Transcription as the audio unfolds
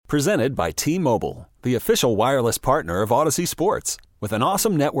Presented by T-Mobile, the official wireless partner of Odyssey Sports. With an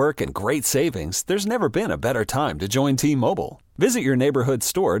awesome network and great savings, there's never been a better time to join T-Mobile. Visit your neighborhood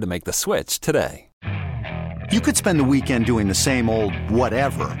store to make the switch today. You could spend the weekend doing the same old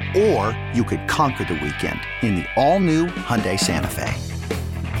whatever, or you could conquer the weekend in the all-new Hyundai Santa Fe.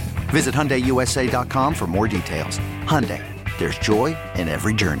 Visit HyundaiUSA.com for more details. Hyundai, there's joy in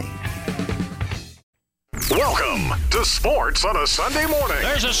every journey. Welcome to Sports on a Sunday morning.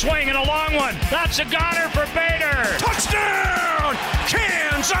 There's a swing and a long one. That's a goner for Bader. Touchdown,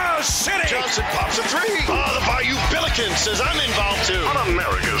 Kansas City. Johnson pops a three. Oh, the Bayou Billiken says I'm involved too. On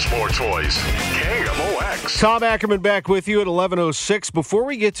America's Sports Voice, KMOX. Tom Ackerman back with you at 11:06. Before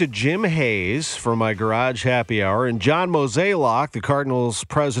we get to Jim Hayes for my Garage Happy Hour and John Mozeliak, the Cardinals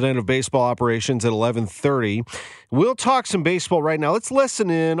president of baseball operations, at 11:30, we'll talk some baseball right now. Let's listen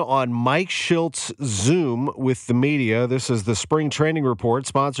in on Mike Shilt's Zoom with the media. This is the Spring Training Report,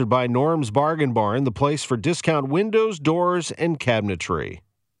 sponsored by Norm's Bargain Barn, the place for discount windows, doors, and cabinetry.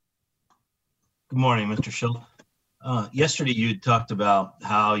 Good morning, Mr. Schilt. Yesterday you talked about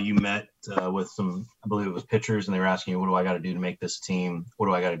how you met with some, I believe it was pitchers, and they were asking you, what do I got to do to make this team? What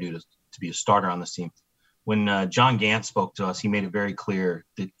do I got to do to be a starter on this team? When John Gant spoke to us, he made it very clear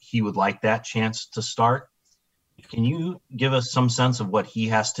that he would like that chance to start. Can you give us some sense of what he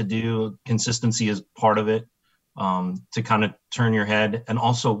has to do? Consistency is part of it, to kind of turn your head, and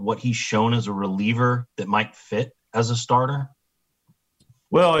also what he's shown as a reliever that might fit as a starter?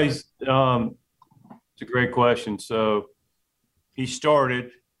 Well, it's a great question. So he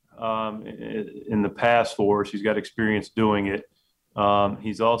started in the past for us. He's got experience doing it.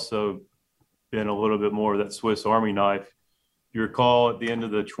 He's also been a little bit more of that Swiss Army knife. You recall at the end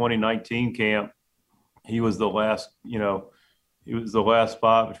of the 2019 camp, he was the last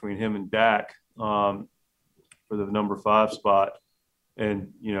spot between him and Dak for the number 5 spot.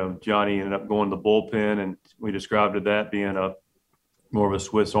 And, Johnny ended up going to the bullpen, and we described that being more of a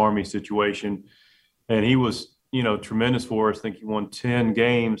Swiss Army situation. And he was, tremendous for us. I think he won 10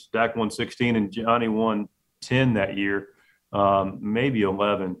 games. Dak won 16, and Johnny won 10 that year, maybe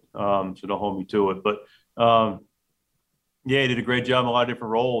 11. So don't hold me to it. But, he did a great job in a lot of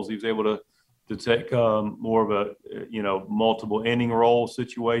different roles. He was able to take more of a, multiple inning role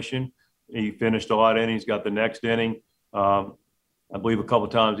situation. He finished a lot of innings, got the next inning. I believe a couple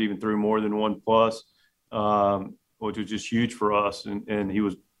of times even threw more than 1+, which was just huge for us. And he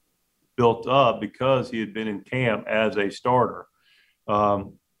was built up because he had been in camp as a starter.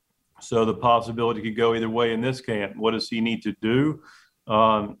 So the possibility could go either way in this camp. What does he need to do?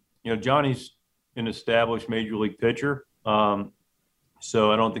 Johnny's an established major league pitcher.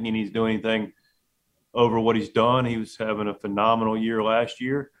 So I don't think he needs to do anything over what he's done. He was having a phenomenal year last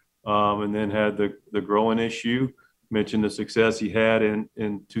year, and then had the growing issue. Mentioned the success he had in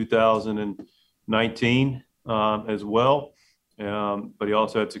 2019 as well. But he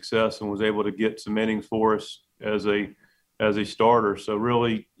also had success and was able to get some innings for us as a starter. So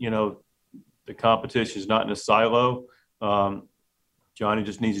really, the competition is not in a silo. Johnny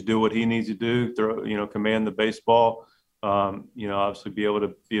just needs to do what he needs to do, command the baseball. Obviously be able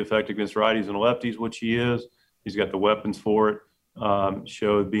to be effective against righties and lefties, which he is. He's got the weapons for it.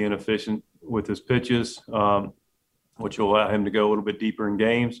 Showed being efficient with his pitches, which will allow him to go a little bit deeper in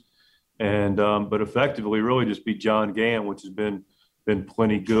games. And but effectively really just be John Gant, which has been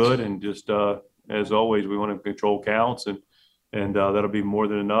plenty good. And just as always, we want to control counts, and that'll be more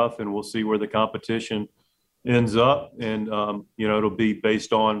than enough. And we'll see where the competition ends up. And it'll be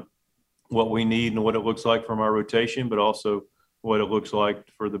based on what we need and what it looks like from our rotation, but also what it looks like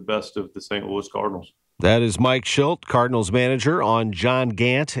for the best of the St. Louis Cardinals. That is Mike Schilt, Cardinals manager, on John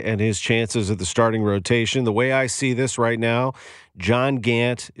Gant and his chances at the starting rotation. The way I see this right now, John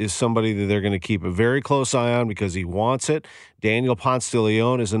Gant is somebody that they're going to keep a very close eye on because he wants it. Daniel Ponce de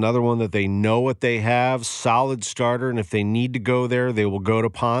Leon is another one that they know what they have, solid starter, and if they need to go there, they will go to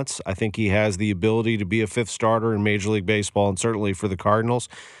Ponce. I think he has the ability to be a 5th starter in Major League Baseball and certainly for the Cardinals.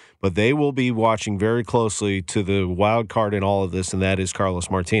 But they will be watching very closely to the wild card in all of this, and that is Carlos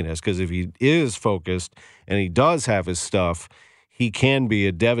Martinez. Because if he is focused and he does have his stuff, he can be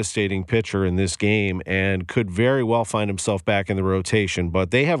a devastating pitcher in this game and could very well find himself back in the rotation. But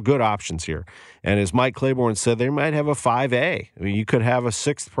they have good options here. And as Mike Claiborne said, they might have a 5A. I mean, you could have a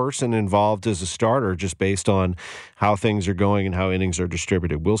 6th person involved as a starter just based on how things are going and how innings are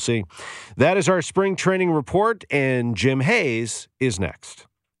distributed. We'll see. That is our spring training report, and Jim Hayes is next.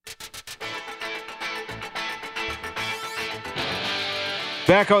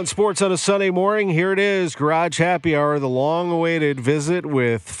 Back on Sports on a Sunday morning, here it is, Garage Happy Hour, the long-awaited visit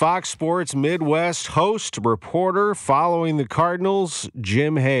with Fox Sports Midwest host, reporter, following the Cardinals,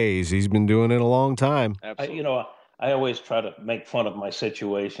 Jim Hayes. He's been doing it a long time. I always try to make fun of my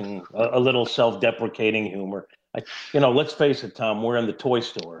situation, a little self-deprecating humor. Let's face it, Tom, we're in the toy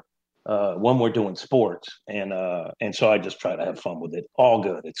store when we're doing sports, and so I just try to have fun with it. All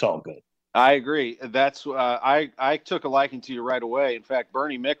good. It's all good. I agree. That's I took a liking to you right away. In fact,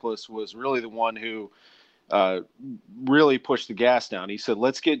 Bernie Miklasz was really the one who really pushed the gas down. He said,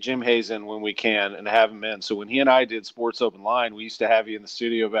 let's get Jim Hayes in when we can and have him in. So when he and I did Sports Open Line, we used to have you in the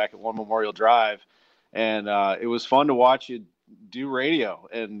studio back at One Memorial Drive, and it was fun to watch you do radio,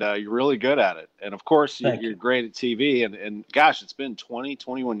 and you're really good at it. And, of course, you're great at TV. And gosh, it's been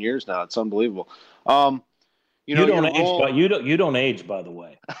 21 years now. It's unbelievable. You don't age, by the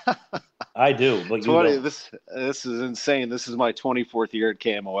way. I do, but you don't. This is insane. This is my 24th year at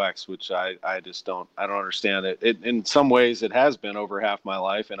KMOX, which I just don't understand it. In some ways, it has been over half my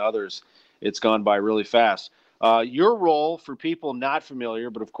life, and others, it's gone by really fast. Your role, for people not familiar,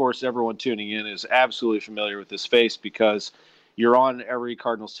 but of course everyone tuning in is absolutely familiar with this face because you're on every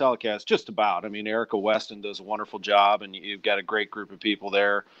Cardinals telecast, just about. I mean, Erica Weston does a wonderful job, and you've got a great group of people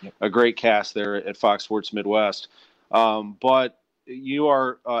there, a great cast there at Fox Sports Midwest. But you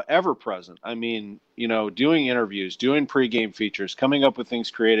are ever present. I mean, doing interviews, doing pregame features, coming up with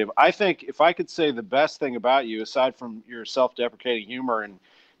things creative. I think if I could say the best thing about you, aside from your self-deprecating humor and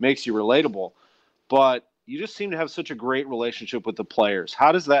makes you relatable, but you just seem to have such a great relationship with the players.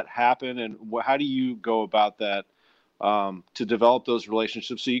 How does that happen, and how do you go about that to develop those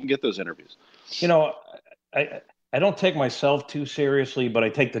relationships so you can get those interviews? I don't take myself too seriously, but I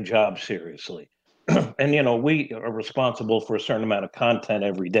take the job seriously. And, we are responsible for a certain amount of content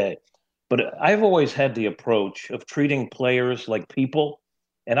every day. But I've always had the approach of treating players like people.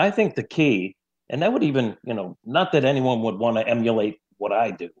 And I think the key, and that would even, not that anyone would want to emulate what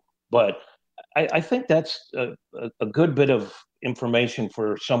I do, but I think that's a good bit of information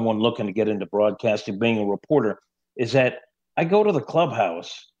for someone looking to get into broadcasting, being a reporter, is that I go to the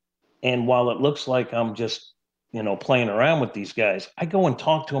clubhouse, and while it looks like I'm just, playing around with these guys, I go and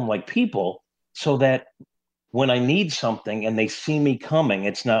talk to them like people, so that when I need something and they see me coming,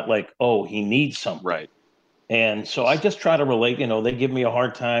 it's not like, oh, he needs something. Right. And so I just try to relate. They give me a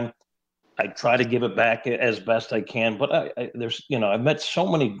hard time. I try to give it back as best I can. But I've met so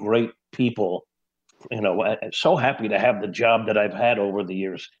many great people, so happy to have the job that I've had over the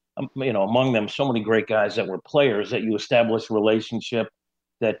years. Among them, so many great guys that were players that you establish a relationship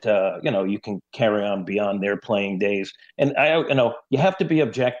that, you can carry on beyond their playing days. And you have to be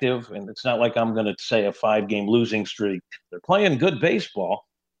objective, and it's not like I'm going to say a 5-game losing streak. They're playing good baseball,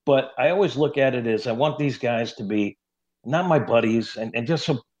 but I always look at it as I want these guys to be not my buddies, and just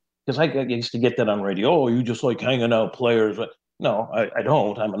so, because I used to get that on radio. Oh, you just like hanging out players. No, I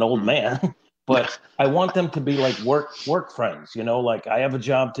don't. I'm an old man. But I want them to be like work friends, like I have a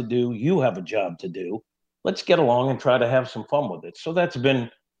job to do, you have a job to do. Let's get along and try to have some fun with it. So that's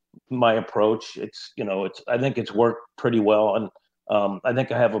been my approach. I think it's worked pretty well. And I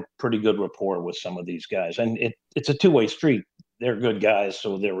think I have a pretty good rapport with some of these guys. And it's a two-way street. They're good guys,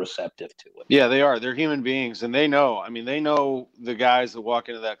 so they're receptive to it. Yeah, they are. They're human beings, and they know. They know the guys that walk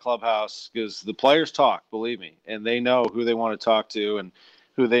into that clubhouse because the players talk, believe me, and they know who they want to talk to and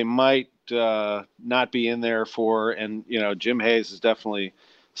who they might not be in there for. And, Jim Hayes is definitely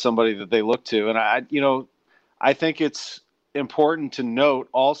somebody that they look to. And I think it's important to note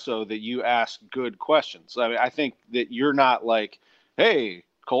also that you ask good questions. I think that you're not like, hey,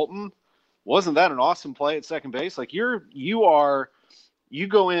 Colton, wasn't that an awesome play at second base? Like you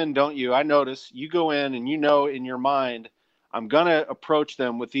go in, don't you? I notice you go in and in your mind, I'm going to approach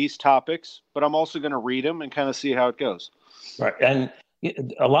them with these topics, but I'm also going to read them and kind of see how it goes. Right. And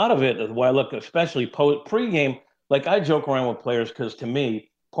a lot of it, why I look, especially pregame, like I joke around with players because to me,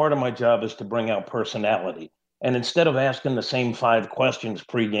 part of my job is to bring out personality. And instead of asking the same 5 questions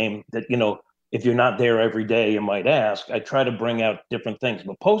pregame that, if you're not there every day, you might ask, I try to bring out different things.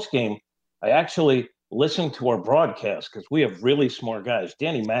 But postgame, I actually listen to our broadcast because we have really smart guys.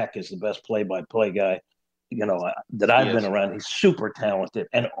 Danny Mack is the best play-by-play guy, that I've been around. He's super talented.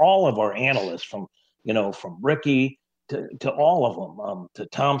 And all of our analysts from Ricky to all of them, to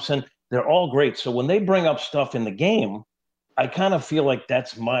Thompson, they're all great. So when they bring up stuff in the game, I kind of feel like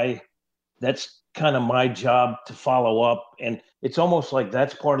that's kind of my job to follow up. And it's almost like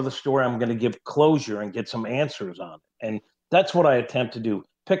that's part of the story I'm going to give closure and get some answers on. And that's what I attempt to do.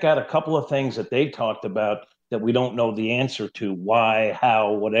 Pick out a couple of things that they talked about that we don't know the answer to, why,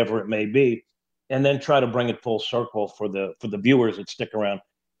 how, whatever it may be. and then try to bring it full circle for the viewers that stick around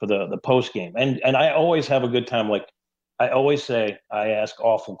for the post game. And I always have a good time. Like I always say, I ask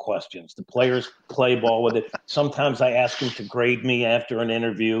awful questions. The players play ball with it. Sometimes I ask them to grade me after an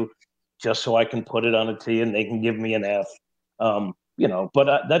interview, just so I can put it on a T and they can give me an F.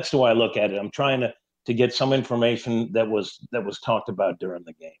 But that's the way I look at it. I'm trying to get some information that was talked about during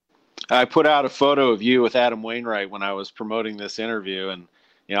the game. I put out a photo of you with Adam Wainwright when I was promoting this interview, and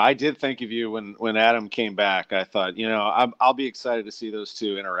I did think of you when Adam came back. I thought, I'll be excited to see those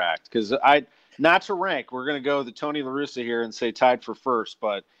two interact, because not to rank, we're going to go the Tony La Russa here and say tied for first,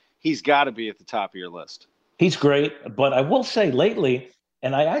 but he's got to be at the top of your list. He's great, but I will say lately,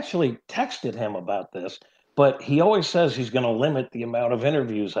 and I actually texted him about this, but he always says he's going to limit the amount of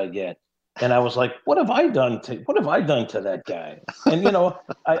interviews I get. And I was like, what have I done to that guy? And,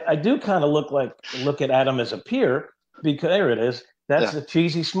 I do kind of look at Adam as a peer, because there it is. That's a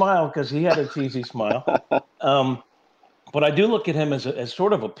cheesy smile, because he had a cheesy smile. But I do look at him as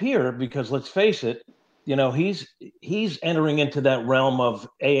sort of a peer, because let's face it, he's entering into that realm of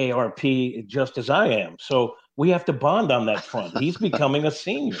AARP just as I am. So we have to bond on that front. He's becoming a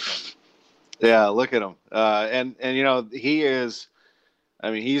senior. Yeah, look at him. And he is. I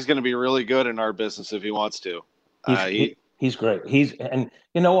mean, he's going to be really good in our business if he wants to. He's great. And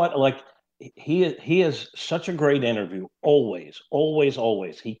you know what? Like he is such a great interview. Always, always,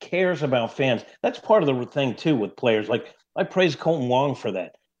 always. He cares about fans. That's part of the thing too with players. Like I praise Colton Wong for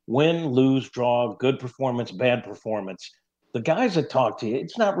that. Win, lose, draw, good performance, bad performance. The guys that talk to you,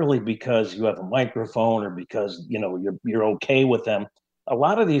 it's not really because you have a microphone or because you're okay with them. A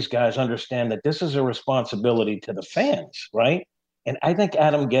lot of these guys understand that this is a responsibility to the fans, right? And I think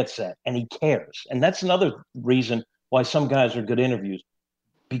Adam gets that, and he cares. And that's another reason why some guys are good interviews,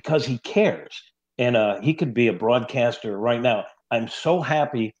 because he cares. And he could be a broadcaster right now. I'm so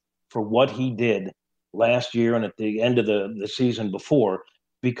happy for what he did last year and at the end of the season before,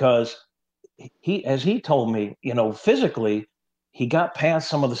 because as he told me, physically, he got past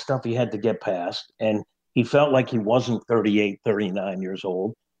some of the stuff he had to get past, and he felt like he wasn't 38, 39 years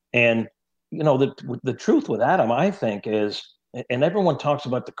old. And, the truth with Adam, I think, is, and everyone talks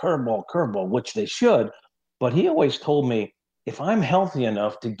about the curveball, which they should, but he always told me, if I'm healthy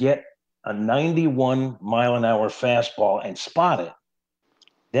enough to get a 91 mile an hour fastball and spot it,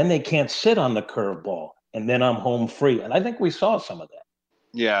 then they can't sit on the curveball, and then I'm home free. And I think we saw some of that.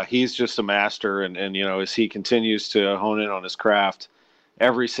 Yeah, he's just a master. And as he continues to hone in on his craft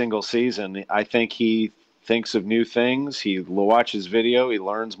every single season, I think he thinks of new things. He watches video. He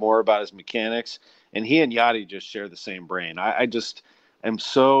learns more about his mechanics. And he and Yadi just share the same brain. I just am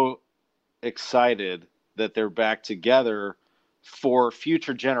so excited that they're back together for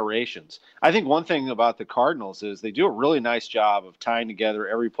future generations. I think one thing about the Cardinals is they do a really nice job of tying together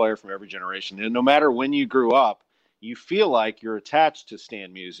every player from every generation. And no matter when you grew up, you feel like you're attached to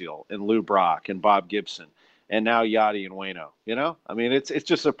Stan Musial and Lou Brock and Bob Gibson and now Yadi and Waino. I mean, it's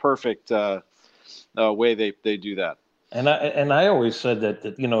just a perfect way they do that. And I always said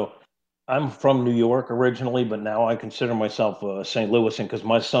that I'm from New York originally, but now I consider myself a St. Louisan because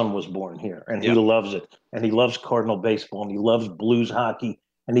my son was born here, and he loves it. And he loves Cardinal baseball, and he loves Blues hockey,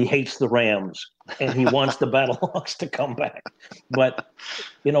 and he hates the Rams, and he wants the Battlehawks to come back. But,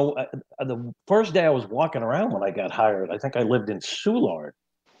 the first day I was walking around when I got hired, I think I lived in Soulard,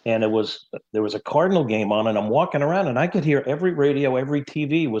 and there was a Cardinal game on, and I'm walking around, and I could hear every radio, every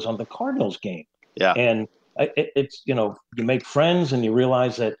TV was on the Cardinals game. Yeah. And it's, you make friends, and you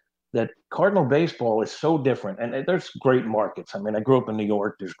realize that Cardinal baseball is so different, and there's great markets. I mean, I grew up in New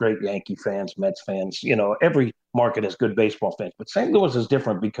York. There's great Yankee fans, Mets fans. Every market has good baseball fans. But St. Louis is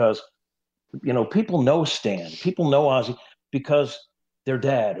different because, people know Stan, people know Ozzie because their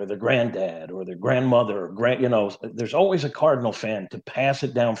dad or their granddad or their grandmother or there's always a Cardinal fan to pass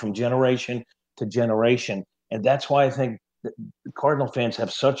it down from generation to generation, and that's why I think the Cardinal fans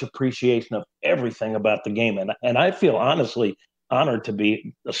have such appreciation of everything about the game, and I feel honestly honored to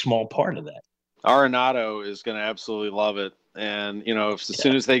be a small part of that. Arenado is going to absolutely love it. And, as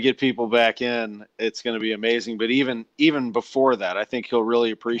soon as they get people back in, it's going to be amazing. But even before that, I think he'll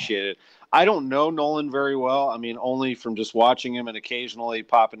really appreciate it. I don't know Nolan very well. I mean, only from just watching him and occasionally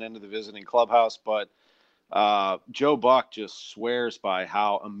popping into the visiting clubhouse. But Joe Buck just swears by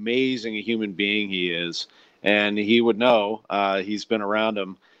how amazing a human being he is. And he would know. He's been around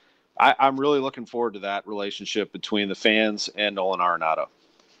him. I'm really looking forward to that relationship between the fans and Nolan Arenado.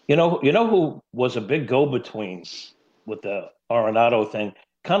 You know who was a big go-between with the Arenado thing,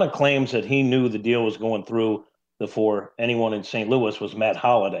 kind of claims that he knew the deal was going through before anyone in St. Louis, was Matt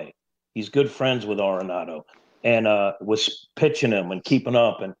Holliday. He's good friends with Arenado and was pitching him and keeping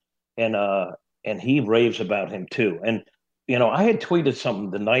up. And and he raves about him too. And I had tweeted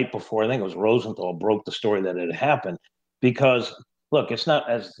something the night before. I think it was Rosenthal broke the story that it had happened, because look, it's not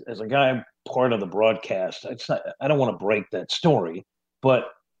as a guy part of the broadcast. It's not. I don't want to break that story, but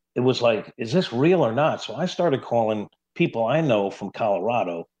it was like, is this real or not? So I started calling people I know from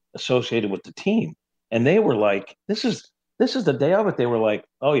Colorado associated with the team, and they were like, "This is the day of it." They were like,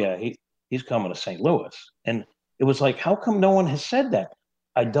 "Oh yeah, he's coming to St. Louis," and it was like, how come no one has said that?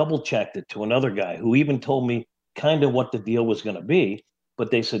 I double checked it to another guy who even told me kind of what the deal was going to be,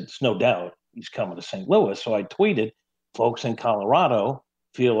 but they said it's no doubt he's coming to St. Louis. So I tweeted, folks in Colorado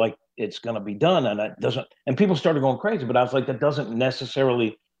feel like it's going to be done, and it doesn't. And people started going crazy, but I was like, that doesn't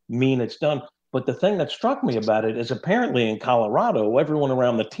necessarily mean it's done. But the thing that struck me about it is apparently in Colorado, everyone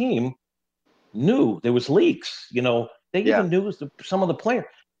around the team knew there was leaks. They even knew some of the players,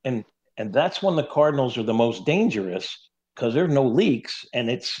 and that's when the Cardinals are the most dangerous, because there's no leaks, and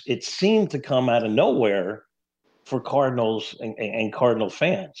it seemed to come out of nowhere for Cardinals and Cardinal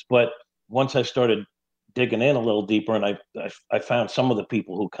fans. But once I started digging in a little deeper, and I found some of the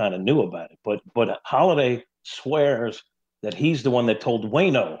people who kind of knew about it. But Holiday swears that he's the one that told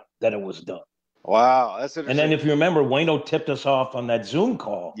Waino that it was done. Wow, that's interesting. And then if you remember, Waino tipped us off on that Zoom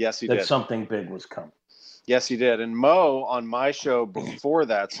call. Yes, he did. That something big was coming. Yes, he did. And Mo on my show before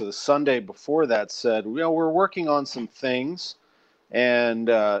that, so the Sunday before that, said, we're working on some things, and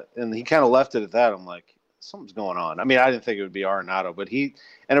he kind of left it at that. I'm like, something's going on. I mean, I didn't think it would be Arenado, but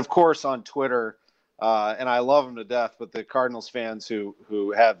and of course on Twitter, and I love him to death, but the Cardinals fans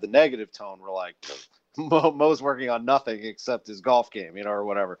who have the negative tone were like, Mo's working on nothing except his golf game, or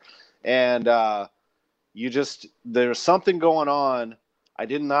whatever. And there's something going on. I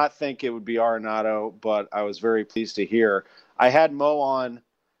did not think it would be Arenado, but I was very pleased to hear. I had Mo on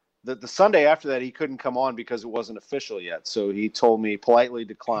the Sunday after that. He couldn't come on because it wasn't official yet. So he told me politely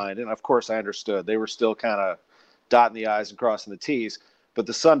declined. And of course I understood. They were still kind of dotting the I's and crossing the T's. But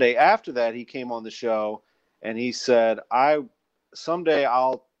the Sunday after that, he came on the show and he said, someday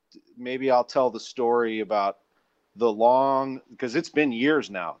I'll tell the story about because it's been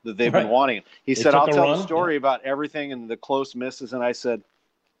years now that they've been wanting it. He said, I'll tell the story about everything and the close misses. And I said,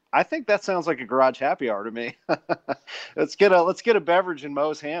 I think that sounds like a garage happy hour to me. Let's get a beverage in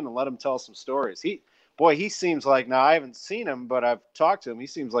Mo's hand and let him tell some stories. He seems like, now I haven't seen him, but I've talked to him. He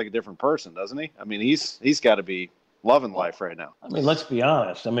seems like a different person, doesn't he? I mean, he's got to be loving life right now. I mean, let's be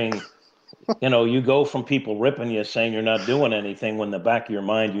honest. I mean, you go from people ripping you, saying you're not doing anything, when in the back of your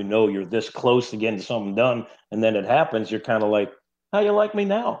mind, you're this close to getting something done. And then it happens. You're kind of like, how you like me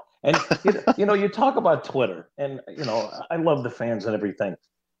now? And, you talk about Twitter, and, I love the fans and everything,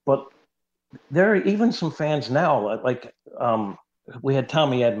 but there are even some fans now, like we had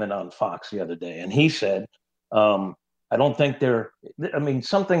Tommy Edman on Fox the other day, and he said, I don't think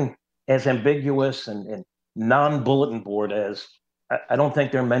something as ambiguous and non-bulletin board as, I don't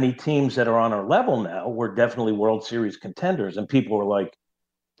think there are many teams that are on our level now. We're definitely World Series contenders. And people were like,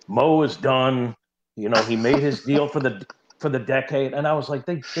 Mo is done. He made his deal for the decade. And I was like,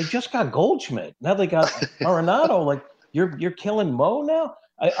 they just got Goldschmidt. Now they got Arenado. Like, you're killing Mo now?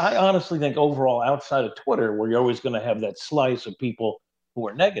 I honestly think overall, outside of Twitter, where you're always going to have that slice of people who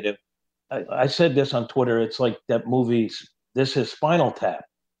are negative, I said this on Twitter, it's like that movie, This Is Spinal Tap.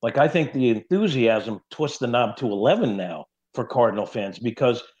 Like, I think the enthusiasm twists the knob to 11 now for Cardinal fans,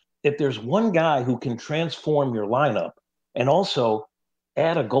 because if there's one guy who can transform your lineup and also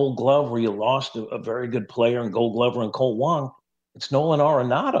add a Gold Glove where you lost a very good player and Gold Glover and Cole Wong, it's Nolan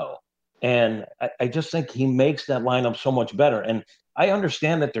Arenado. And I just think he makes that lineup so much better. And I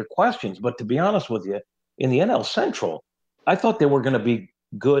understand that there are questions, but to be honest with you, in the NL Central, I thought they were going to be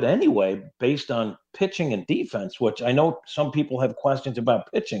good anyway, based on pitching and defense, which I know some people have questions about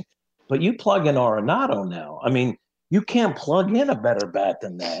pitching, but you plug in Arenado now. I mean, you can't plug in a better bat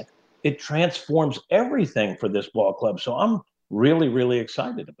than that. It transforms everything for this ball club. So I'm really, really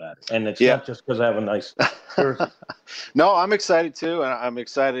excited about it. And it's not just because I have a nice jersey. No, I'm excited too. And I'm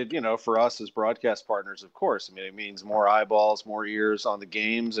excited, for us as broadcast partners, of course. I mean, it means more eyeballs, more ears on the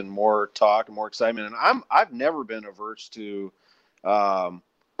games, and more talk and more excitement. And I've never been averse to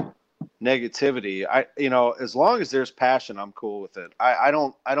negativity. As long as there's passion, I'm cool with it. I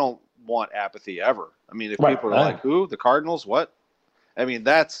don't want apathy ever. I mean, if people are like, who? The Cardinals? What? I mean,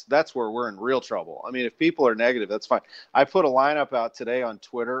 that's where we're in real trouble. I mean, if people are negative, that's fine. I put a lineup out today on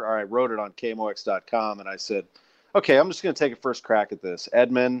Twitter, or I wrote it on KMOX.com, and I said, okay, I'm just going to take a first crack at this.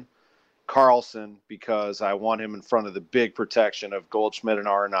 Edman, Carlson, because I want him in front of the big protection of Goldschmidt and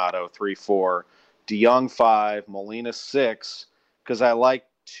Arenado, 3-4, DeYoung 5, Molina 6, because I like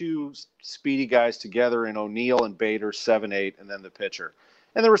two speedy guys together in O'Neill and Bader, 7-8, and then the pitcher.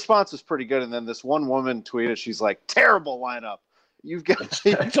 And the response was pretty good. And then this one woman tweeted, she's like, terrible lineup. You've got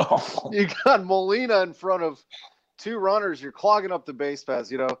you got Molina in front of two runners. You're clogging up the base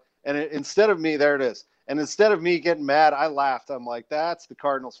paths, And instead of me, there it is. And instead of me getting mad, I laughed. I'm like, that's the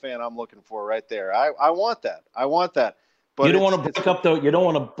Cardinals fan I'm looking for right there. I want that. I want that. But you don't want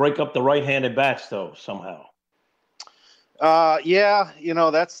to break up the right-handed bats though somehow. Yeah,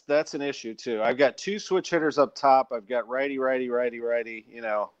 that's an issue too. I've got two switch hitters up top. I've got righty.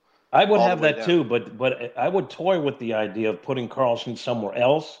 I would have that too, but I would toy with the idea of putting Carlson somewhere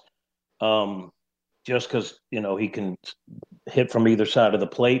else, just because he can hit from either side of the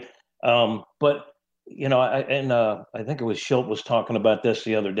plate. But I think it was Schilt was talking about this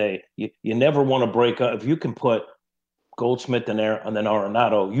the other day. You never want to break up if you can put Goldschmidt in there and then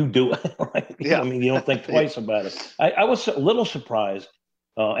Arenado. You do it, right? Yeah. I mean, you don't think twice about it. I was a little surprised.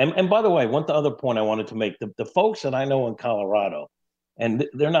 And by the way, one other point I wanted to make: the folks that I know in Colorado. And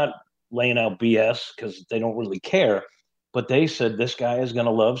they're not laying out BS because they don't really care, but they said this guy is going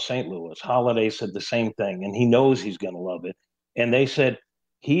to love St. Louis. Holiday said the same thing, and he knows he's going to love it. And they said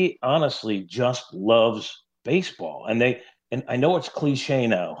he honestly just loves baseball. And I know it's cliche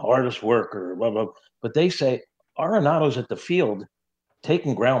now, hardest worker, blah, blah, but they say Arenado's at the field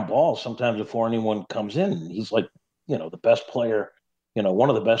taking ground balls sometimes before anyone comes in. He's like, the best player, one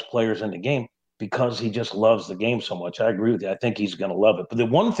of the best players in the game, because he just loves the game so much. I agree with you. I think he's going to love it. But the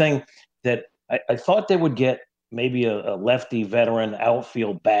one thing that I thought they would get maybe a lefty veteran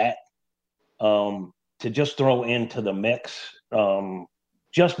outfield bat to just throw into the mix,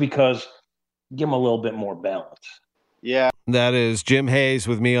 just because give him a little bit more balance. Yeah. That is Jim Hayes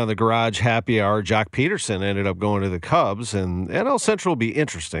with me on the Garage Happy Hour. Jock Peterson ended up going to the Cubs, and NL Central will be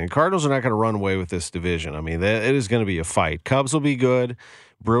interesting. Cardinals are not going to run away with this division. I mean, it is going to be a fight. Cubs will be good.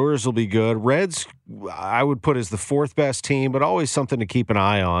 Brewers will be good. Reds, I would put as the fourth best team, but always something to keep an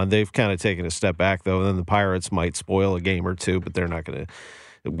eye on. They've kind of taken a step back, though. And then the Pirates might spoil a game or two, but they're not going to.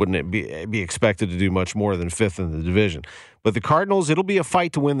 Wouldn't it be expected to do much more than fifth in the division? But the Cardinals, it'll be a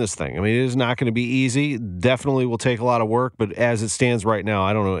fight to win this thing. I mean, it is not going to be easy. Definitely will take a lot of work, but as it stands right now,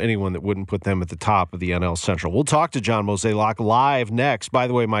 I don't know anyone that wouldn't put them at the top of the NL Central. We'll talk to John Mozeliak live next. By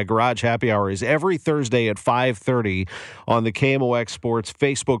the way, my Garage Happy Hour is every Thursday at 5:30 on the KMOX Sports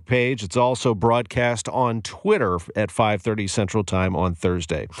Facebook page. It's also broadcast on Twitter at 5:30 Central Time on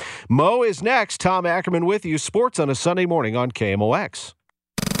Thursday. Mo is next. Tom Ackerman with you. Sports on a Sunday morning on KMOX.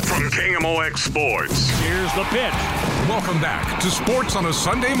 From KMOX Sports. Here's the pitch. Welcome back to Sports on a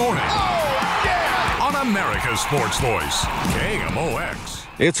Sunday morning. Oh, yeah! On America's Sports Voice, KMOX.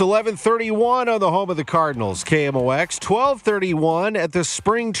 It's 11:31 on the home of the Cardinals, KMOX. 12:31 at the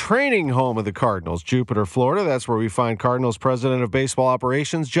spring training home of the Cardinals, Jupiter, Florida. That's where we find Cardinals President of Baseball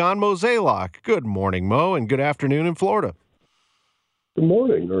Operations, John Mozeliak. Good morning, Mo, and good afternoon in Florida. Good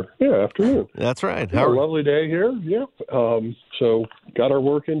morning, afternoon. That's right. A lovely day here. Yeah. So got our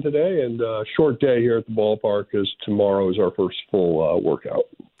work in today, and short day here at the ballpark, as tomorrow is our first full workout.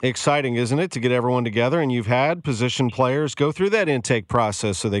 Exciting, isn't it, to get everyone together? And you've had position players go through that intake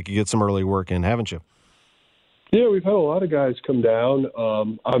process so they could get some early work in, haven't you? Yeah, we've had a lot of guys come down.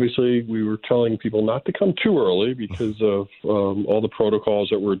 Obviously, we were telling people not to come too early because of all the protocols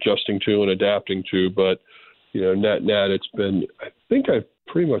that we're adjusting to and adapting to, but net, it's been, I think I've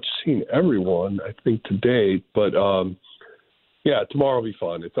pretty much seen everyone, to date. But, tomorrow will be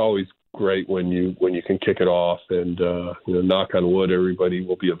fun. It's always great when you can kick it off. And, knock on wood, everybody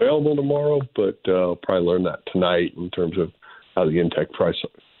will be available tomorrow. But I'll probably learn that tonight in terms of how the intake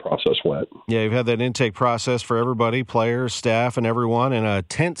process went. Yeah, you've had that intake process for everybody, players, staff, and everyone in a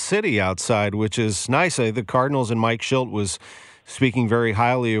tent city outside, which is nice. The Cardinals and Mike Schilt was speaking very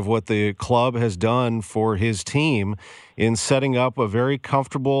highly of what the club has done for his team in setting up a very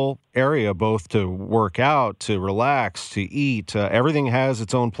comfortable area, both to work out, to relax, to eat. Everything has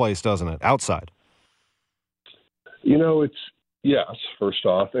its own place, doesn't it, outside? It's, yes, first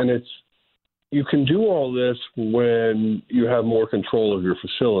off. And you can do all this when you have more control of your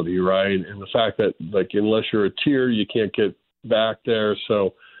facility, right? And the fact that, unless you're a tier, you can't get back there.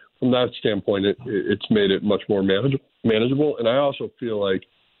 So from that standpoint, it's made it much more manageable. And I also feel like,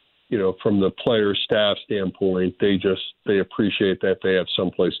 from the player staff standpoint, they appreciate that they have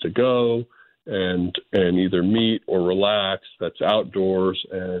someplace to go and either meet or relax that's outdoors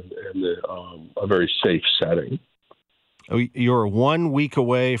and a very safe setting. You're 1 week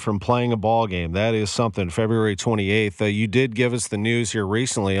away from playing a ball game. That is something. February 28th. You did give us the news here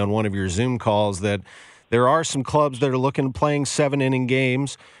recently on one of your Zoom calls that there are some clubs that are looking at playing 7-inning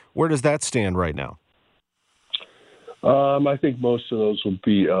games. Where does that stand right now? I think most of those will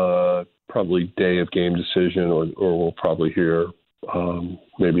be probably day of game decision, or we'll probably hear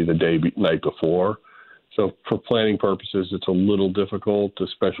maybe the night before. So for planning purposes, it's a little difficult,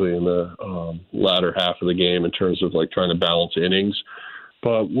 especially in the latter half of the game in terms of like trying to balance innings.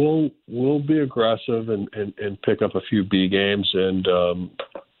 But we'll be aggressive and pick up a few B games, and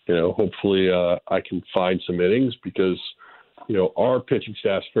hopefully I can find some innings because our pitching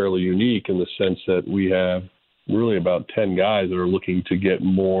staff's fairly unique in the sense that we have really about 10 guys that are looking to get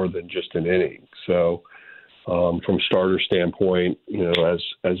more than just an inning. So from starter standpoint,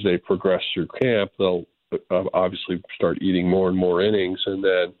 as they progress through camp, they'll obviously start eating more and more innings, and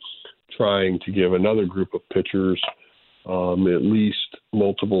then trying to give another group of pitchers at least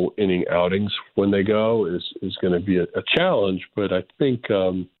multiple inning outings when they go is going to be a challenge, but I think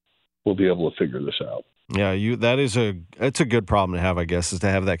we'll be able to figure this out. Yeah, it's a good problem to have, I guess, is to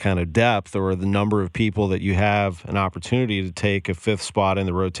have that kind of depth or the number of people that you have an opportunity to take a fifth spot in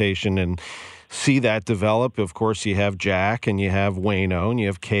the rotation and see that develop. Of course, you have Jack and you have Waino and you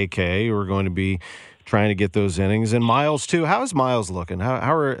have KK who are going to be trying to get those innings. And Miles, too. How's Miles looking?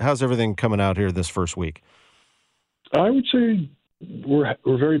 How's everything coming out here this first week? I would say we're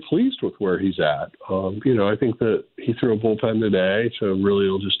very pleased with where he's at. I think that he threw a bullpen today, so really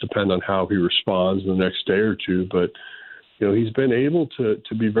it'll just depend on how he responds the next day or two. But he's been able to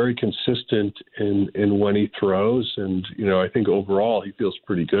be very consistent in when he throws, and I think overall he feels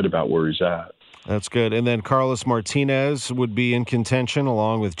pretty good about where he's at. That's good. And then Carlos Martinez would be in contention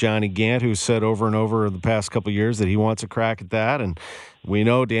along with Johnny Gant, who's said over and over the past couple of years that he wants a crack at that. And we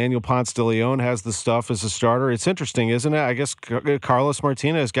know Daniel Ponce de Leon has the stuff as a starter. It's interesting, isn't it? I guess Carlos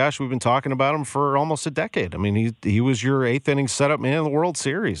Martinez, gosh, we've been talking about him for almost a decade. I mean, he was your eighth inning setup man in the World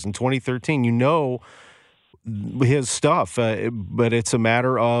Series in 2013. His stuff, but it's a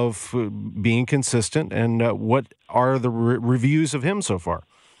matter of being consistent. And what are the reviews of him so far?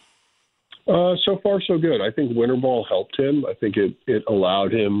 So far, so good. I think winter ball helped him. I think it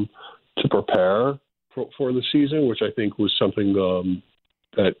allowed him to prepare for the season, which I think was something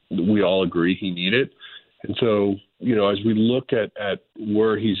that we all agree he needed. And so, as we look at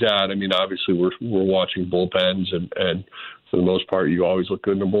where he's at, I mean, obviously we're watching bullpens, and for the most part, you always look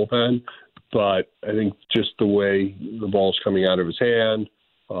good in a bullpen. But I think just the way the ball's coming out of his hand,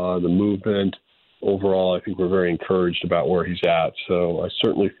 the movement, overall, I think we're very encouraged about where he's at. So I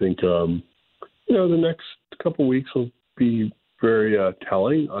certainly think, the next couple of weeks will be very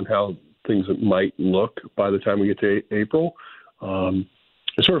telling on how things might look by the time we get to April.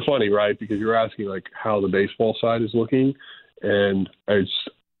 It's sort of funny, right? Because you're asking like how the baseball side is looking, and it's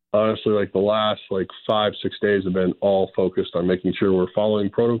honestly like the last 5-6 days have been all focused on making sure we're following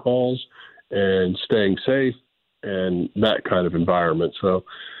protocols and staying safe and that kind of environment. So,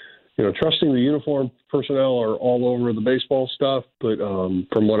 trusting the uniform personnel are all over the baseball stuff, but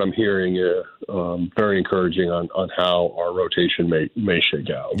from what I'm hearing, very encouraging on how our rotation may shake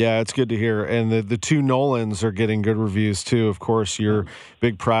out. Yeah, it's good to hear. And the two Nolans are getting good reviews, too. Of course, your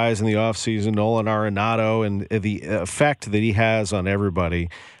big prize in the offseason, Nolan Arenado, and the effect that he has on everybody.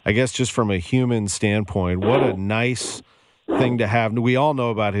 I guess just from a human standpoint, what a nice thing to have. We all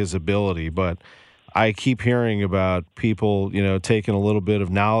know about his ability, but I keep hearing about people, taking a little bit of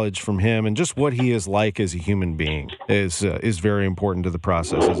knowledge from him, and just what he is like as a human being is very important to the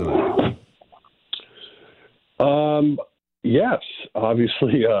process, isn't it? Yes,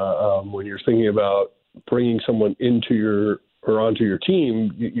 obviously, when you're thinking about bringing someone onto your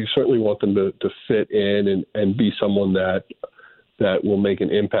team, you certainly want them to fit in and be someone that will make an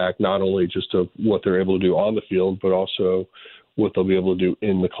impact, not only just of what they're able to do on the field, but also what they'll be able to do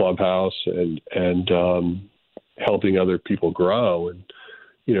in the clubhouse and helping other people grow. And,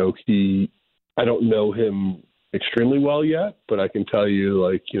 I don't know him extremely well yet, but I can tell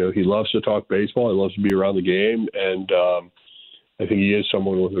you, he loves to talk baseball. He loves to be around the game. And I think he is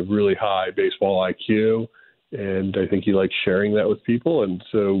someone with a really high baseball IQ. And I think he likes sharing that with people. And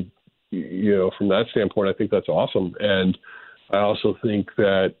so, from that standpoint, I think that's awesome. And I also think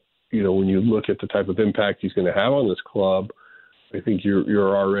that, when you look at the type of impact he's going to have on this club, I think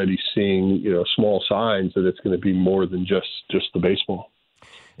you're already seeing, small signs that it's going to be more than just the baseball.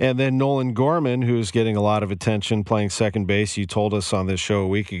 And then Nolan Gorman, who's getting a lot of attention playing second base. You told us on this show a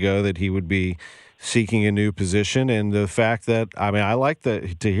week ago that he would be seeking a new position. And the fact that, I like to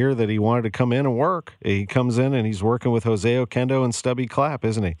hear that he wanted to come in and work. He comes in and he's working with Jose Oquendo and Stubby Clapp,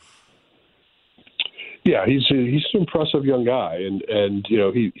 isn't he? Yeah, he's an impressive young guy, and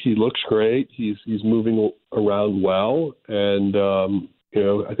he looks great. He's moving around well, and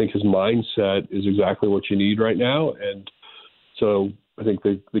I think his mindset is exactly what you need right now. And so I think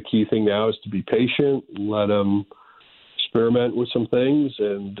the key thing now is to be patient, let him experiment with some things,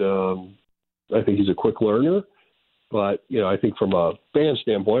 and I think he's a quick learner. But, I think from a fan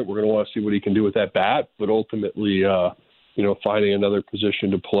standpoint, we're going to want to see what he can do with that bat. But ultimately, finding another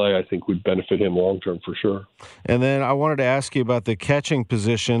position to play, I think would benefit him long-term for sure. And then I wanted to ask you about the catching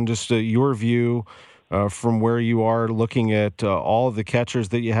position, just your view from where you are looking at all of the catchers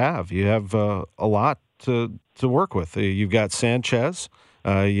that you have. You have a lot to work with. You've got Sanchez,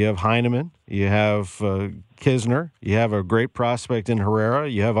 you have Heineman, you have Kisner, you have a great prospect in Herrera,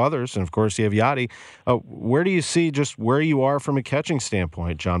 you have others, and of course you have Yadi. Where do you see just where you are from a catching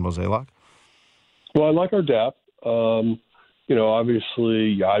standpoint, John Mozeliak? Well, I like our depth.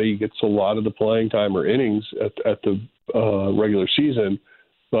 Obviously Yadi gets a lot of the playing time or innings at the regular season,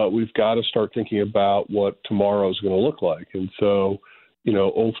 but we've got to start thinking about what tomorrow is going to look like. And so,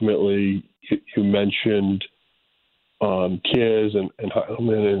 ultimately you mentioned Kiz and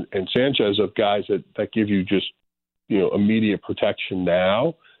Heineman and Sanchez of guys that give you just, immediate protection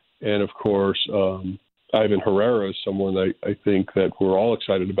now. And of course, Ivan Herrera is someone that I think that we're all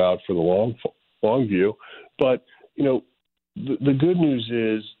excited about for the long view. But, the good news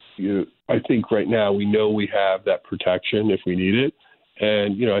is, I think right now we know we have that protection if we need it.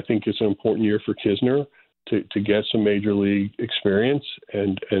 And, I think it's an important year for Kisner to get some major league experience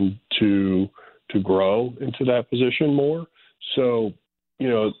and to grow into that position more. So,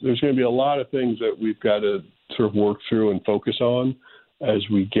 there's going to be a lot of things that we've got to sort of work through and focus on as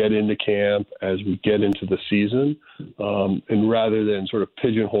we get into camp, as we get into the season. And rather than sort of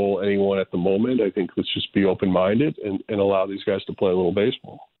pigeonhole anyone at the moment, I think let's just be open-minded and allow these guys to play a little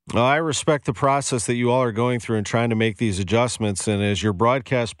baseball. Well, I respect the process that you all are going through and trying to make these adjustments. And as your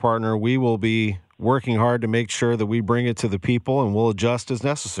broadcast partner, we will be working hard to make sure that we bring it to the people, and we'll adjust as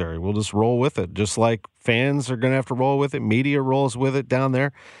necessary. We'll just roll with it, just like fans are going to have to roll with it. Media rolls with it down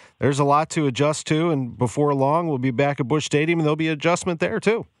there. There's a lot to adjust to, and before long, we'll be back at Busch Stadium, and there'll be adjustment there,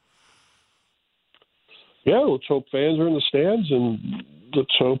 too. Yeah, let's hope fans are in the stands, and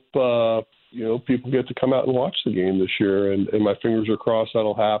let's hope people get to come out and watch the game this year. And my fingers are crossed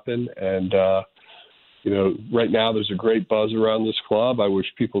that'll happen. And right now there's a great buzz around this club. I wish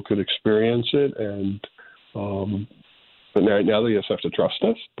people could experience it, but right now they just have to trust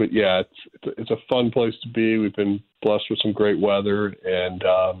us. But yeah, it's a fun place to be. We've been blessed with some great weather, and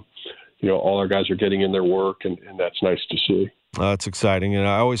all our guys are getting in their work, and that's nice to see. That's exciting, and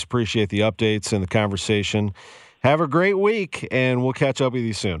I always appreciate the updates and the conversation. Have a great week, and we'll catch up with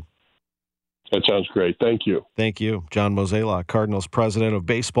you soon. That sounds great. Thank you. Thank you. John Mozeliak, Cardinals president of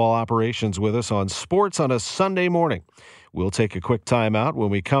baseball operations, with us on Sports on a Sunday Morning. We'll take a quick timeout. When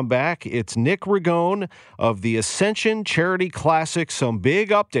we come back, it's Nick Ragone of the Ascension Charity Classic. Some big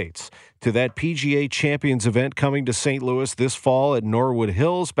updates to that PGA Champions event coming to St. Louis this fall at Norwood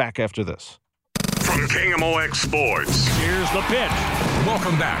Hills. Back after this. From KMOX Sports. Here's the pitch.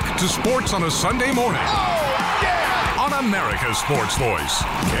 Welcome back to Sports on a Sunday Morning. Oh, yeah! On America's Sports Voice,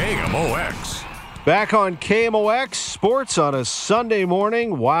 KMOX. Back on KMOX Sports on a Sunday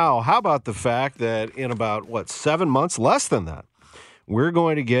morning. Wow, how about the fact that in about, 7 months, less than that, we're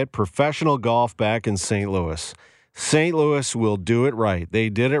going to get professional golf back in St. Louis. St. Louis will do it right. They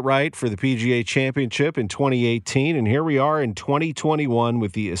did it right for the PGA Championship in 2018, and here we are in 2021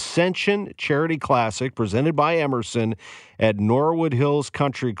 with the Ascension Charity Classic presented by Emerson at Norwood Hills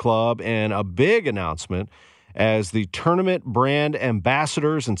Country Club, and a big announcement as the tournament brand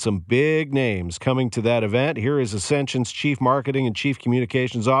ambassadors and some big names coming to that event. Here is Ascension's Chief Marketing and Chief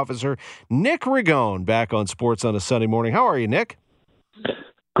Communications Officer, Nick Ragone, back on Sports on a Sunday Morning. How are you, Nick?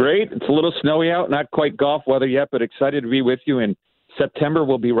 Great. It's a little snowy out, not quite golf weather yet, but excited to be with you. And September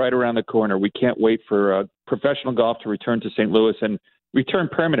will be right around the corner. We can't wait for professional golf to return to St. Louis and return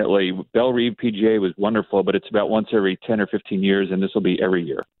permanently. Bellerive PGA was wonderful, but it's about once every 10 or 15 years, and this will be every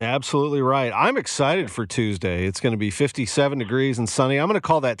year. Absolutely right. I'm excited for Tuesday. It's going to be 57 degrees and sunny. I'm going to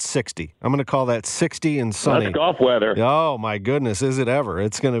call that 60. I'm going to call that 60 and sunny. That's golf weather. Oh, my goodness. Is it ever?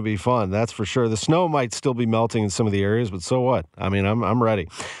 It's going to be fun. That's for sure. The snow might still be melting in some of the areas, but so what? I mean, I'm ready.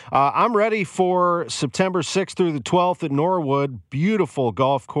 I'm ready for September 6th through the 12th at Norwood. Beautiful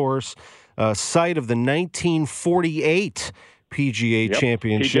golf course, site of the 1948 PGA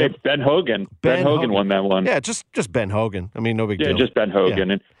Championship. Ben Hogan. Ben Hogan won that one. Yeah, just Ben Hogan. I mean, no big deal. Yeah, just Ben Hogan.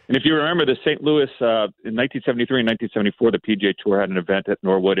 Yeah. And if you remember, the St. Louis in 1973 and 1974, the PGA Tour had an event at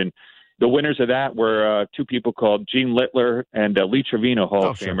Norwood, and the winners of that were two people called Gene Littler and Lee Trevino, Hall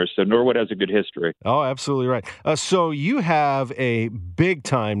of Famers. So Norwood has a good history. Oh, absolutely right. So you have a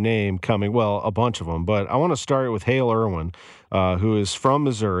big-time name coming, well, a bunch of them, but I want to start with Hale Irwin, who is from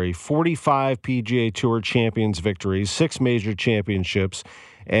Missouri, 45 PGA Tour Champions victories, 6 major championships,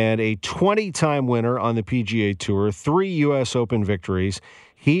 and a 20-time winner on the PGA Tour, 3 U.S. Open victories.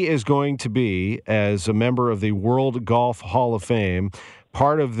 He is going to be, as a member of the World Golf Hall of Fame,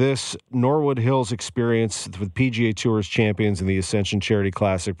 part of this Norwood Hills experience with PGA Tour's champions in the Ascension Charity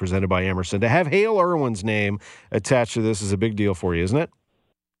Classic presented by Emerson. To have Hale Irwin's name attached to this is a big deal for you, isn't it?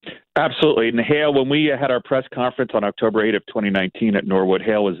 Absolutely. And Hale, when we had our press conference on October 8th of 2019 at Norwood,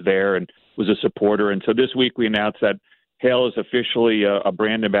 Hale was there and was a supporter. And so this week we announced that Hale is officially a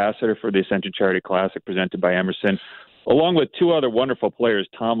brand ambassador for the Ascension Charity Classic presented by Emerson, along with two other wonderful players,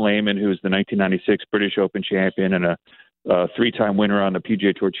 Tom Lehman, who's the 1996 British Open champion and a three-time winner on the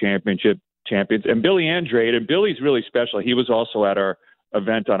PGA Tour champions, and Billy Andrade. And Billy's really special. He was also at our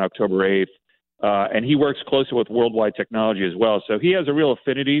event on October 8th, and he works closely with Worldwide Technology as well. So he has a real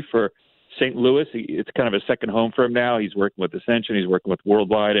affinity for St. Louis. It's kind of a second home for him now. He's working with Ascension. He's working with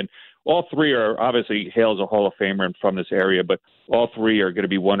Worldwide. And all three are, obviously, Hale's a Hall of Famer and from this area, but all three are going to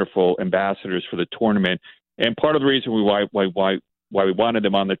be wonderful ambassadors for the tournament. And part of the reason why we wanted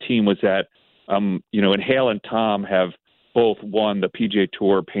them on the team was that, and Hale and Tom have both won the PGA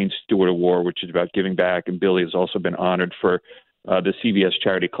Tour Payne Stewart Award, which is about giving back, and Billy has also been honored for the CVS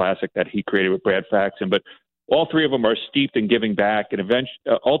Charity Classic that he created with Brad Faxon. But all three of them are steeped in giving back, and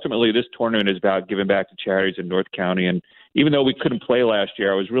ultimately this tournament is about giving back to charities in North County. And even though we couldn't play last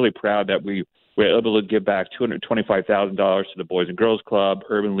year, I was really proud that we were able to give back $225,000 to the Boys and Girls Club,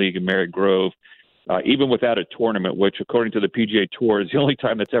 Urban League, and Merritt Grove, even without a tournament, which, according to the PGA Tour, is the only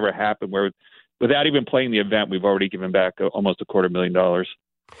time that's ever happened where, without even playing the event, we've already given back almost $250,000.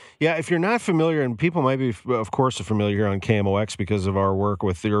 Yeah, if you're not familiar, and people might be, of course, are familiar here on KMOX because of our work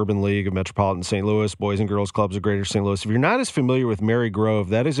with the Urban League of Metropolitan St. Louis, Boys and Girls Clubs of Greater St. Louis. If you're not as familiar with Mary Grove,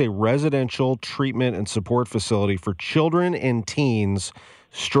 that is a residential treatment and support facility for children and teens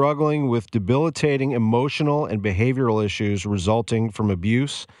struggling with debilitating emotional and behavioral issues resulting from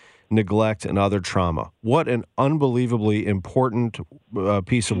abuse, neglect, and other trauma. What an unbelievably important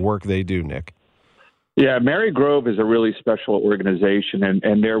piece of work they do, Nick. Yeah, Mary Grove is a really special organization,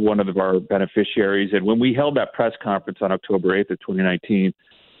 and they're one of our beneficiaries. And when we held that press conference on October 8th of 2019,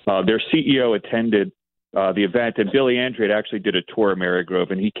 their CEO attended the event, and Billy Andrade actually did a tour of Mary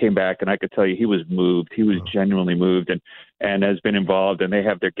Grove, and he came back, and I could tell you he was moved. He was genuinely moved and has been involved, and they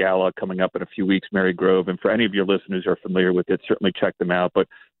have their gala coming up in a few weeks, Mary Grove. And for any of your listeners who are familiar with it, certainly check them out. But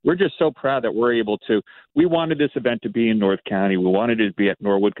we're just so proud that we're able to. We wanted this event to be in North County. We wanted it to be at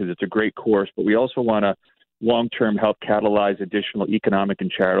Norwood because it's a great course, but we also want to long-term help catalyze additional economic and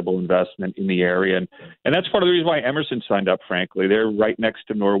charitable investment in the area. And that's part of the reason why Emerson signed up, frankly. They're right next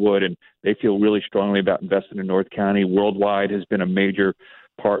to Norwood, and they feel really strongly about investing in North County. Worldwide has been a major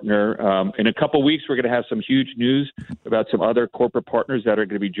partner. In a couple of weeks, we're going to have some huge news about some other corporate partners that are going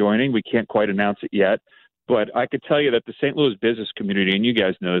to be joining. We can't quite announce it yet, but I could tell you that the St. Louis business community, and you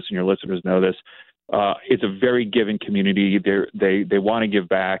guys know this and your listeners know this, it's a very giving community. They want to give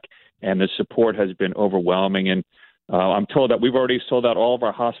back, and the support has been overwhelming. And I'm told that we've already sold out all of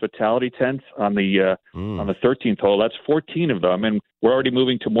our hospitality tents on the 13th hole. That's 14 of them, and we're already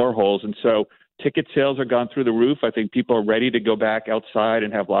moving to more holes. And so ticket sales are gone through the roof. I think people are ready to go back outside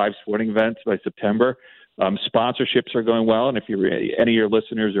and have live sporting events by September. Sponsorships are going well, and if any of your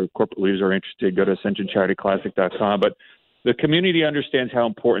listeners or corporate leaders are interested, go to AscensionCharityClassic.com. But the community understands how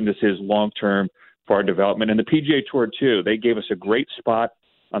important this is long-term for our development. And the PGA Tour, too, they gave us a great spot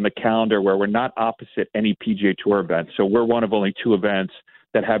on the calendar where we're not opposite any PGA Tour event. So we're one of only two events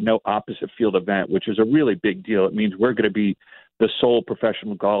that have no opposite field event, which is a really big deal. It means we're going to be the sole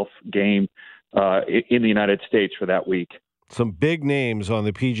professional golf game in the United States for that week. Some big names on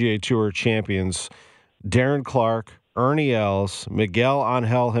the PGA Tour champions: Darren Clarke, Ernie Els, Miguel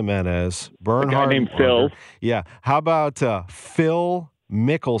Angel Jimenez, Bernhard. A guy named Phil. Yeah. How about Phil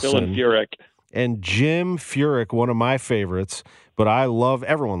Mickelson? Phil and Furyk. And Jim Furyk, one of my favorites. But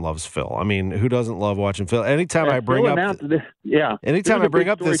everyone loves Phil. I mean, who doesn't love watching Phil? Anytime I bring up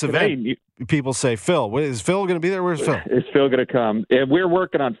this event, people say, Phil, is Phil going to be there? Where's Phil? Is Phil going to come? And we're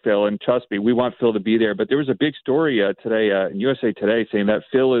working on Phil, and trust me, we want Phil to be there. But there was a big story today in USA Today saying that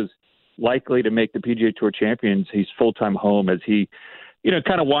Phil is likely to make the PGA Tour champions. He's full-time home as he,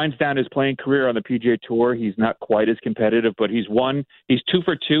 kind of winds down his playing career on the PGA Tour. He's not quite as competitive, but he's 2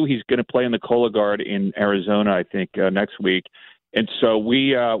 for 2. He's going to play in the Cologuard in Arizona, I think, next week. And so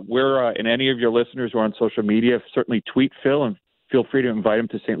we're and any of your listeners who are on social media, certainly tweet Phil and feel free to invite him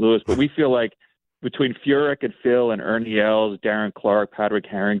to St. Louis. But we feel like between Furyk and Phil and Ernie Els, Darren Clarke, Patrick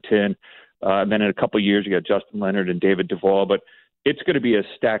Harrington, and then in a couple of years you got Justin Leonard and David Duval. But it's going to be a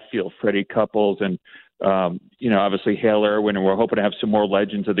stacked field. Freddie Couples and obviously Hale Irwin, and we're hoping to have some more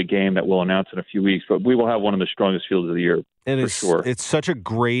legends of the game that we'll announce in a few weeks. But we will have one of the strongest fields of the year. And for it's such a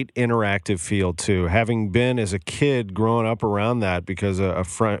great interactive field, too. Having been as a kid growing up around that, because a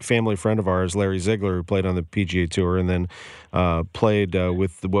family friend of ours, Larry Ziegler, who played on the PGA Tour and then played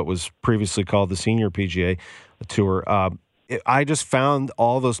with what was previously called the Senior PGA Tour, I just found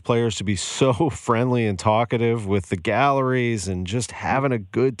all those players to be so friendly and talkative with the galleries and just having a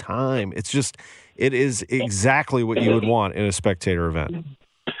good time. It is exactly what you would want in a spectator event.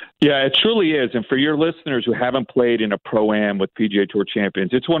 Yeah, it truly is. And for your listeners who haven't played in a Pro-Am with PGA Tour champions,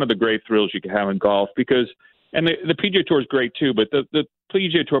 it's one of the great thrills you can have in golf because, and the PGA Tour is great too, but the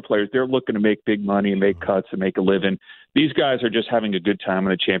PGA Tour players, they're looking to make big money and make cuts and make a living. These guys are just having a good time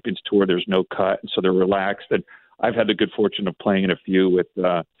on the Champions Tour. There's no cut, and so they're relaxed. And I've had the good fortune of playing in a few with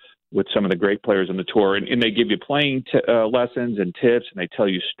some of the great players on the tour, and they give you playing lessons and tips, and they tell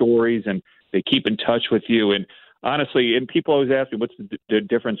you stories, and they keep in touch with you. And honestly, and people always ask me, what's the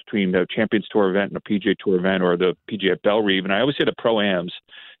difference between the Champions Tour event and a PGA Tour event or the PGA at Bellerive? And I always say the Pro-Ams.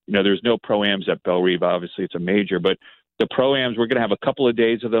 There's no Pro-Ams at Bellerive. Obviously, it's a major. But the Pro-Ams, we're going to have a couple of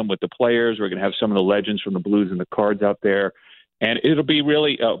days of them with the players. We're going to have some of the legends from the Blues and the Cards out there. And it'll be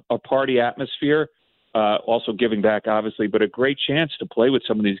really a party atmosphere, also giving back, obviously, but a great chance to play with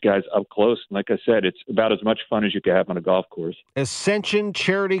some of these guys up close. And like I said, it's about as much fun as you can have on a golf course.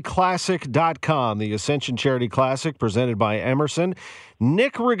 AscensionCharityClassic.com, the Ascension Charity Classic presented by Emerson.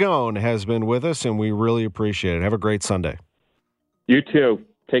 Nick Ragone has been with us, and we really appreciate it. Have a great Sunday. You too.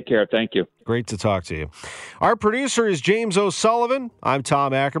 Take care. Thank you. Great to talk to you. Our producer is James O'Sullivan. I'm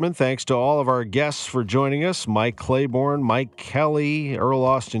Tom Ackerman. Thanks to all of our guests for joining us. Mike Claiborne, Mike Kelly, Earl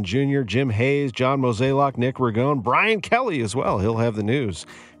Austin Jr., Jim Hayes, John Mozeliak, Nick Ragone, Brian Kelly as well. He'll have the news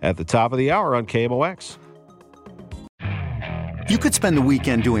at the top of the hour on KMOX. You could spend the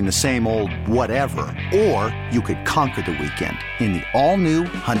weekend doing the same old whatever, or you could conquer the weekend in the all-new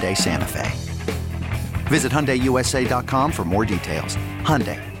Hyundai Santa Fe. Visit HyundaiUSA.com for more details.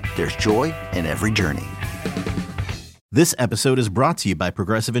 Hyundai, there's joy in every journey. This episode is brought to you by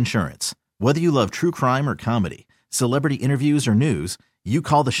Progressive Insurance. Whether you love true crime or comedy, celebrity interviews or news, you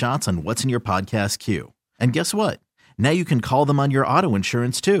call the shots on what's in your podcast queue. And guess what? Now you can call them on your auto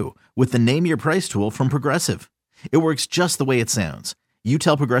insurance too with the Name Your Price tool from Progressive. It works just the way it sounds. You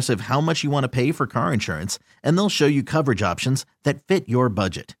tell Progressive how much you want to pay for car insurance, and they'll show you coverage options that fit your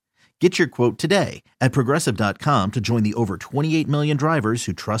budget. Get your quote today at Progressive.com to join the over 28 million drivers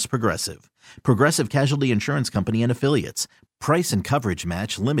who trust Progressive. Progressive Casualty Insurance Company and Affiliates. Price and coverage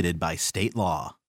match limited by state law.